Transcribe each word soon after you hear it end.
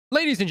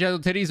Ladies and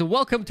gentlemen,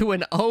 welcome to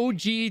an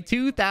OG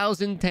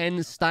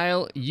 2010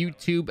 style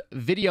YouTube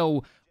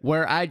video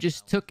where I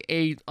just took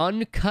a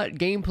uncut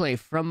gameplay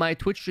from my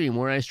Twitch stream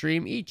where I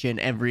stream each and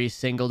every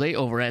single day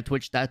over at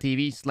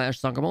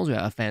twitch.tv/Soccerballz. We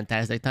have a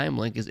fantastic time.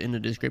 Link is in the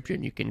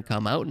description. You can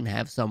come out and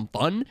have some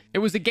fun. It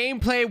was a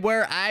gameplay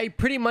where I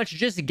pretty much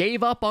just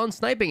gave up on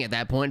sniping at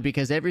that point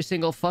because every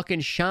single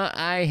fucking shot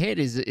I hit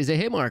is a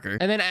hit marker.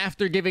 And then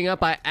after giving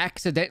up, I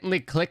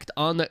accidentally clicked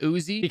on the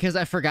Uzi because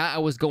I forgot I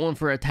was going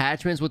for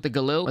attachments with the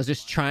Galil. I was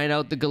just trying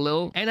out the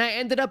Galil and I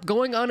ended up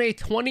going on a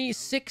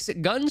 26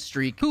 gun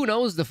streak. Who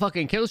knows the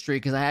fucking kill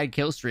streak, because I had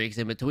kill streaks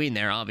in between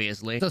there,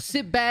 obviously. So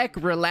sit back,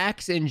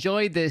 relax,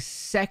 enjoy this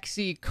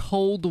sexy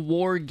Cold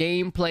War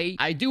gameplay.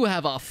 I do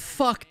have a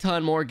fuck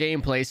ton more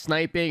gameplay.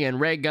 Sniping and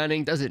red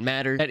gunning, doesn't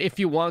matter. That if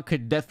you want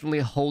could definitely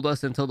hold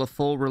us until the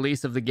full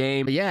release of the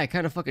game. But yeah, I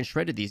kind of fucking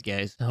shredded these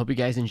guys. I hope you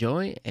guys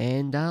enjoy,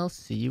 and I'll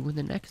see you in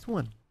the next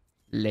one.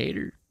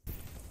 Later.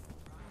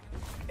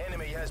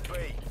 Enemy has B.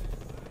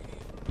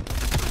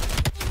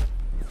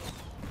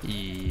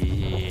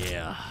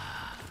 Yeah.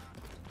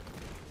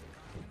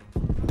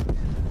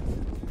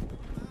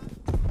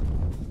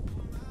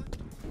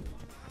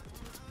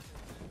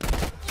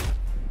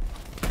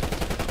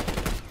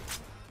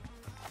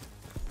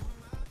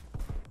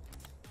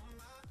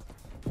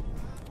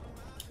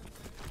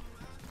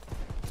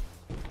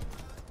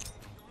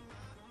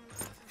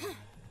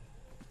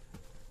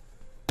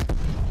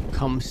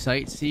 Come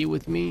sightsee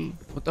with me?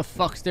 What the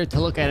fuck's there to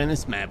look at in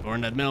this map? We're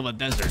in the middle of a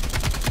desert.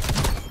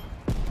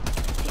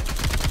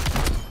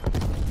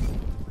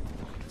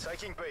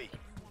 Taking B.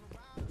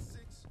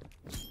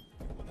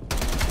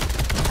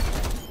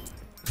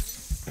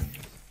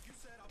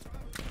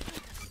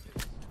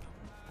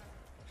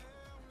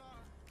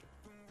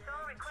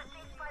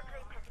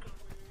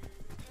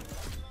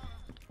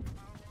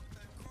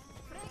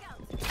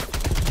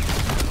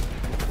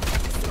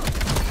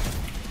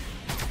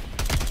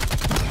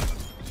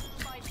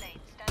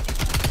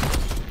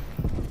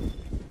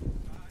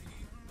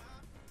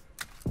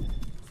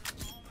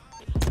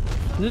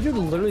 This dude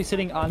literally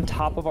sitting on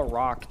top of a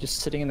rock, just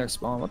sitting in their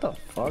spawn. What the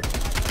fuck?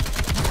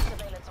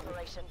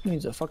 He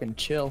needs to fucking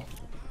chill.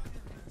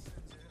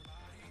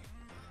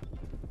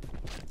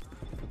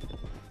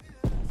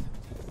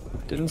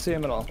 Didn't see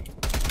him at all.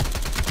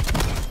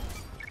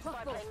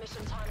 Bravo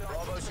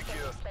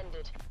secure.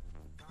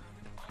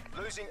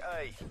 Losing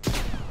A.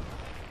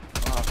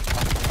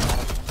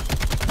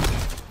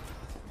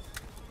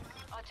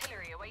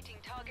 Artillery awaiting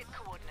target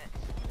coordinates.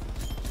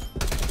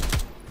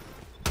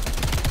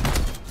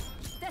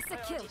 That's a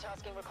kill.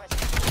 Tasking requested.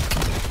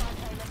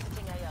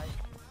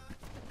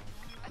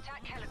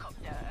 Attack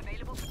helicopter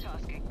available for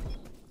tasking.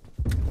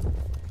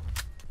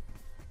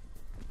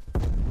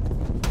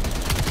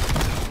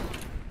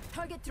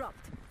 Target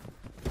dropped.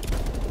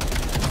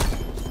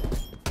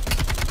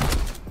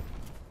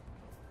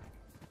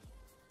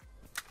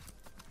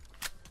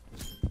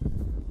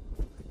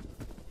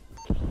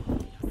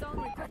 Zone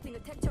requesting a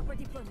tech chopper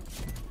deployment.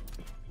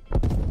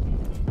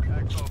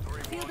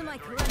 Feel the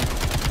mic running.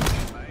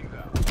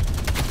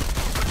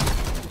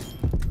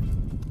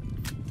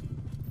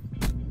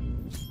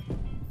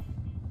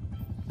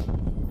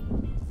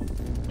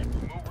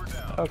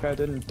 Okay, I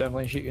didn't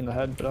definitely shoot you in the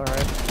head, but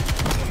alright.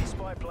 Enemy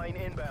spy plane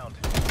inbound.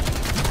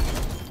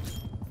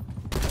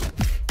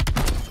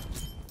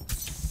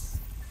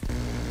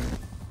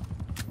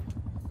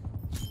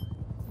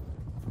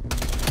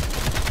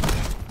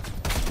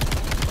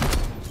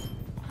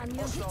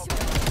 Hostile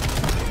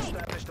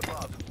established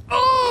above.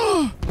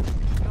 Oh!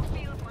 Your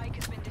field mic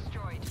has been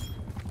destroyed.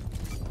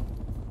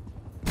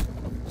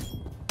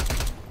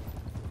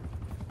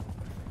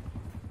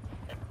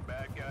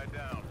 Bad guy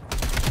down.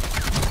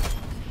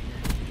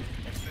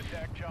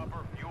 Attack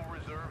chopper, fuel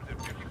reserves at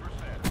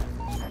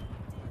 50%.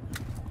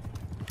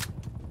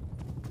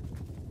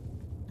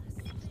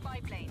 Spy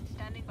plane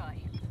standing by.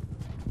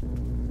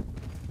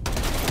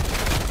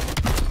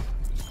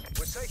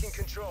 We're taking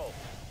control.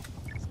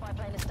 Spy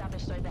plane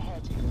established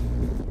overhead.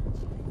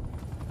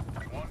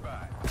 One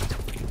by.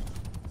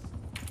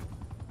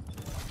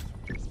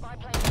 Spy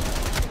plane.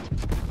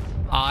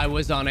 I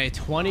was on a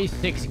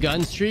 26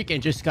 gun streak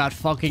and just got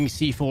fucking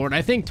C4'd.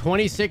 I think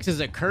 26 is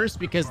a curse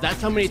because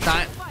that's how many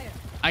times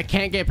I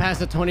can't get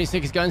past a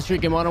 26 gun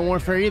streak in Modern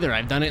Warfare either.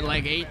 I've done it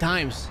like 8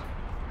 times.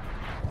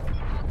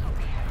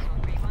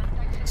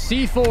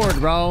 C4'd,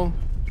 bro.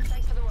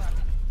 Thanks for the work.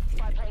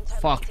 Spy plane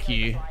Fuck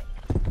you.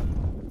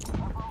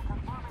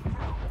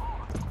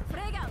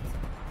 Frag out.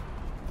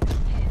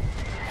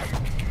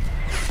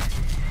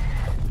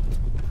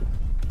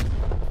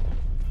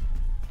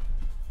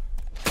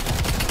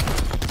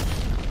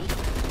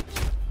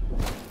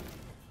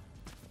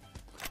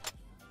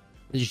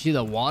 Did you see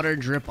the water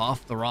drip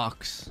off the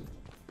rocks?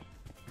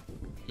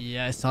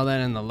 Yeah, I saw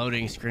that in the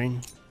loading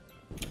screen.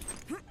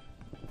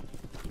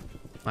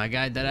 My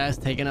guy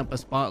deadass taking up a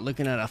spot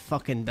looking at a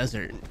fucking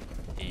desert.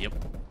 Yep.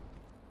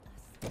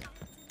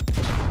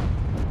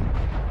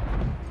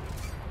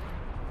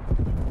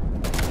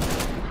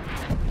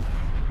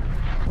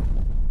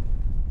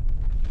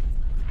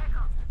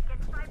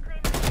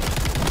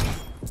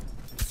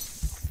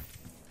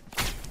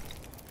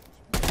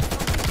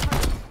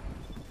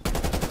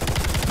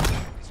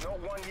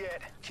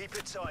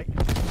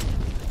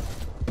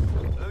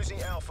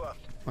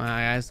 My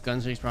guy's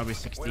gunstreak's probably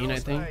 16, I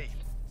lost think. A.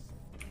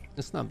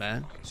 It's not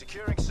bad.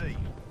 Securing C.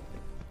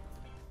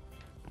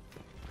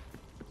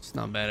 It's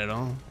not bad at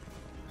all.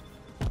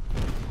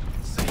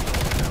 C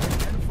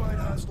identified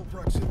hostile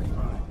proximity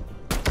mine.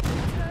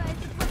 Neutralize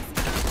the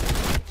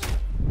proximity.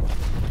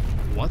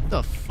 What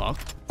the fuck?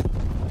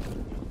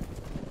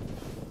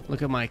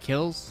 Look at my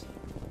kills.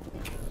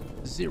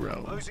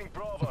 0. Losing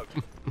Bravo.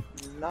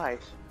 Nice.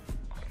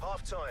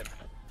 Half time.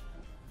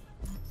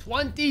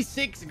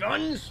 26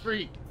 gun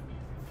streak.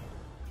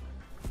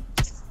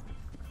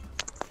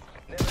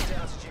 Never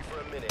doubted you for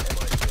a minute,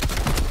 MIC.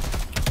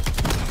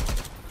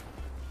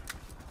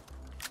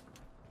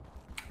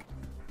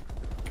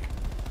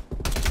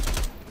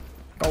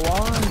 Go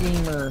on,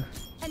 gamer.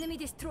 Enemy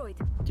destroyed.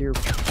 Your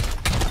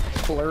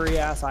blurry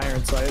ass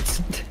iron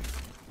sights.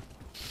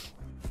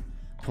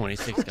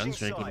 26 gun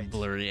streak with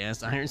blurry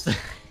ass iron sights.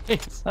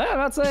 I'm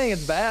not saying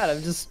it's bad.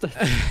 I'm just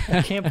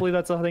I can't believe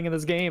that's a thing in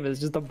this game. It's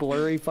just the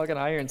blurry fucking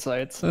iron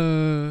sights.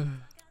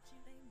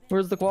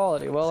 Where's the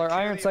quality? Well, our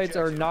iron sights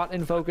are not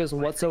in focus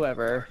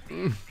whatsoever.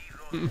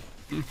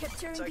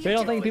 Capturing We the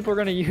don't think people are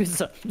gonna use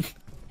them.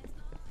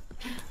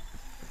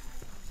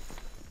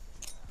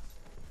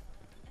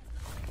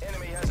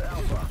 Enemy has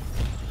Alpha.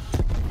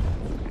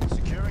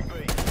 Securing B.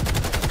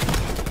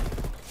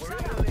 We're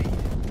in the lead.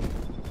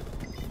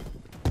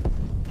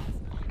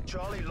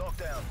 Charlie locked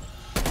down.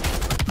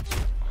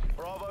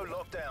 Bravo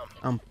locked down.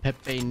 I'm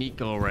Pepe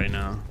Nico right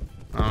now.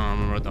 I don't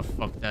remember what the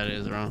fuck that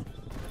is, bro.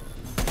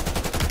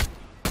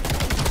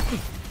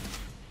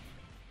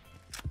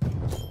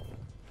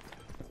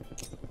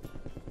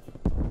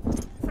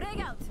 frag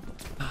out.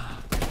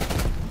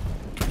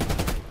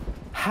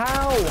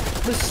 How?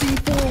 The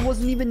C4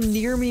 wasn't even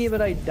near me,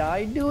 but I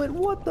died to it?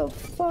 What the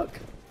fuck?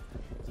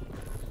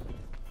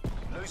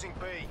 Losing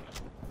B.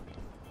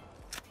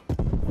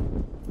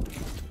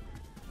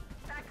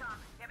 SATCOM,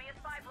 give me a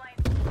spy plane.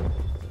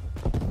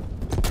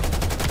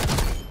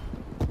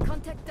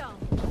 Contact down.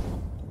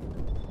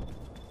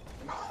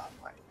 Oh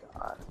my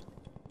god.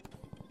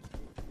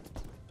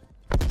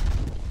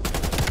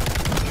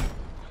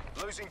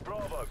 Losing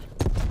Bravo.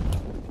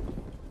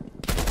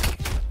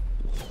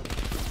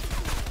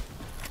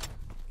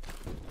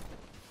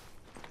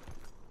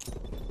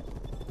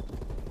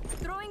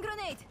 Throwing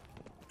grenade.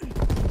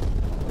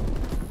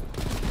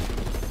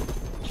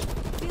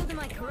 Field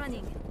mic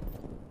running.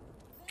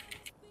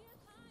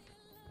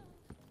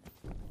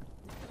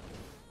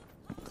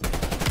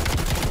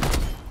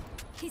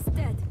 He's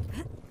dead.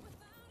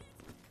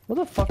 What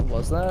the fuck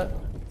was that?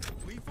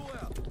 Lethal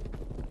out.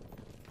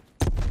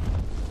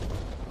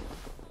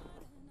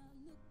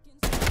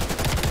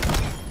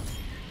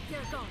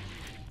 They're gone.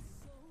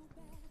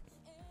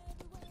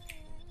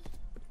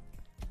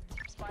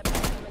 Spy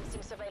plane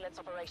commencing surveillance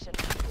operation.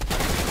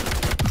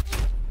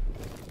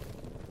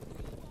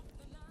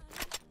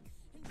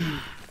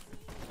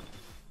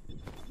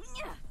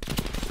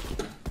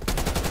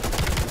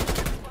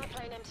 Spy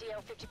plane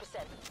MTL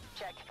 50%.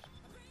 Check.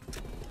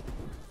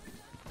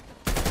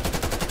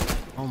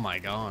 Oh my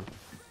god.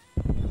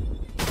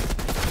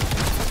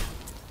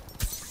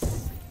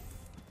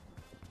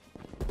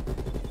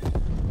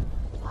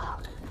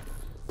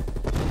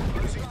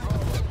 Losing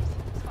Bravo.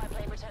 Spy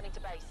plane returning to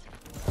base.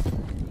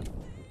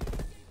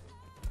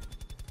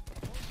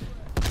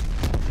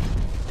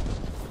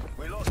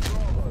 We lost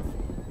Bravo.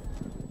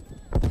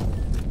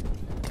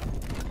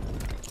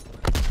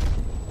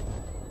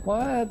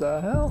 What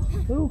the hell?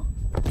 Who?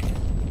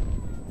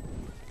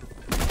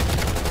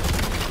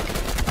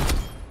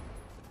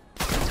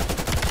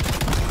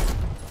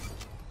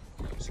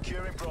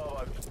 Securing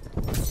Bravo.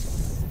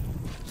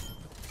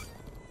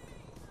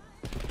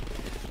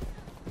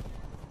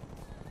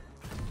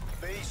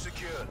 B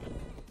secured.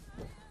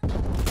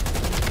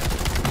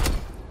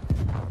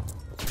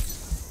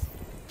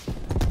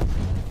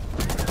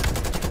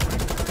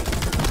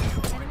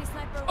 Enemy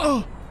sniper.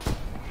 Oh!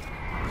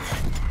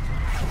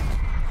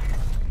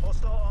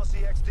 Hostile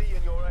RCXD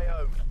in your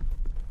AO.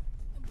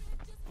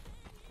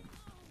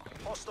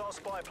 Hostile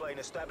spy plane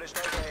established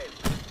overhead.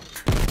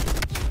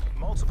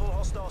 Multiple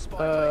hostile spy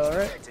planes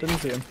Alright, detected. didn't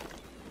see him.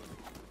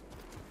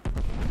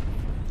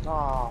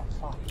 Oh,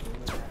 fuck.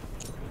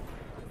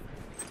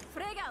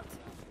 Frag out.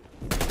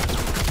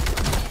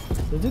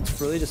 The dude's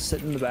really just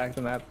sitting in the back of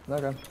the map.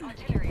 Okay.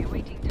 Artillery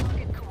awaiting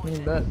target I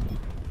coordinates. bet.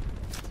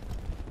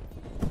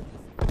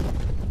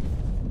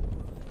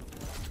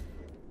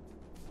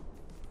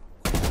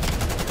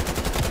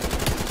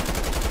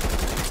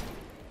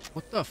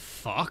 What the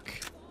fuck?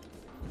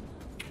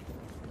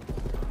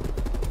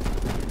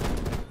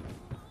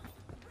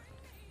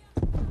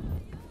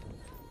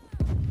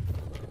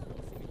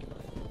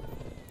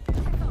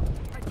 Echo.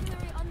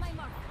 Artillery on my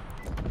mark.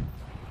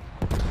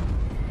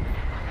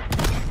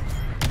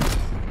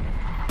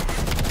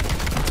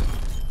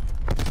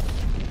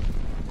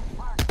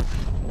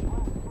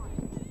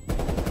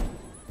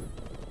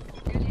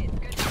 Good hit,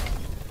 good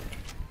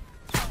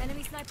hit.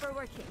 Enemy sniper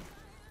working.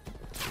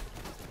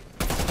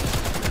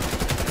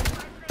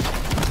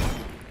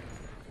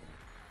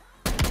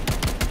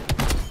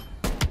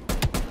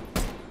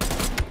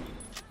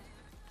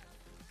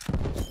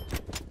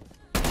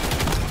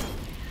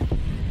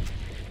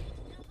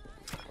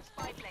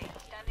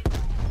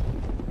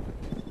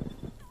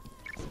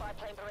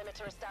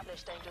 Perimeter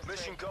established, Angels 3.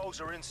 Mission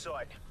goals are in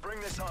sight. Bring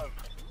this home.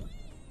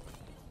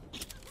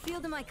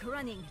 Field mic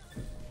running.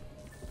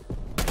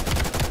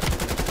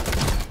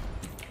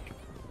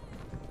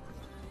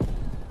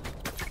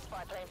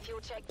 Spy plane fuel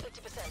check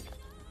 50%.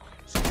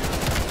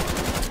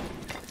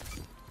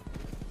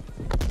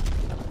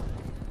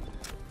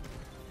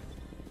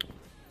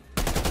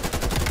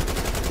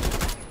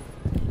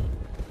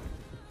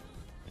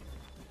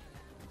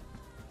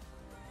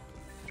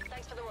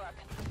 Thanks for the work.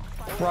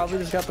 Probably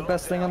just got the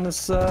best thing on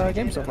this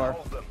game so far.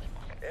 Hold them.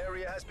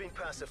 Area has been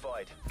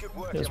pacified. Good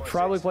work. Just MI6.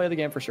 probably play the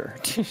game for sure.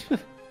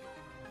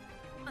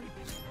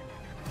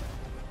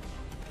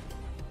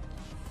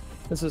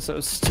 This is so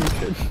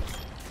stupid.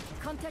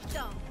 Contact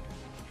down.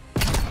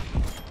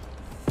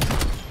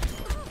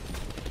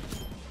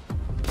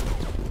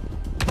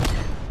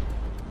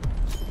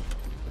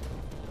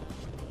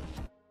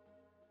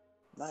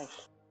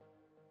 Nice.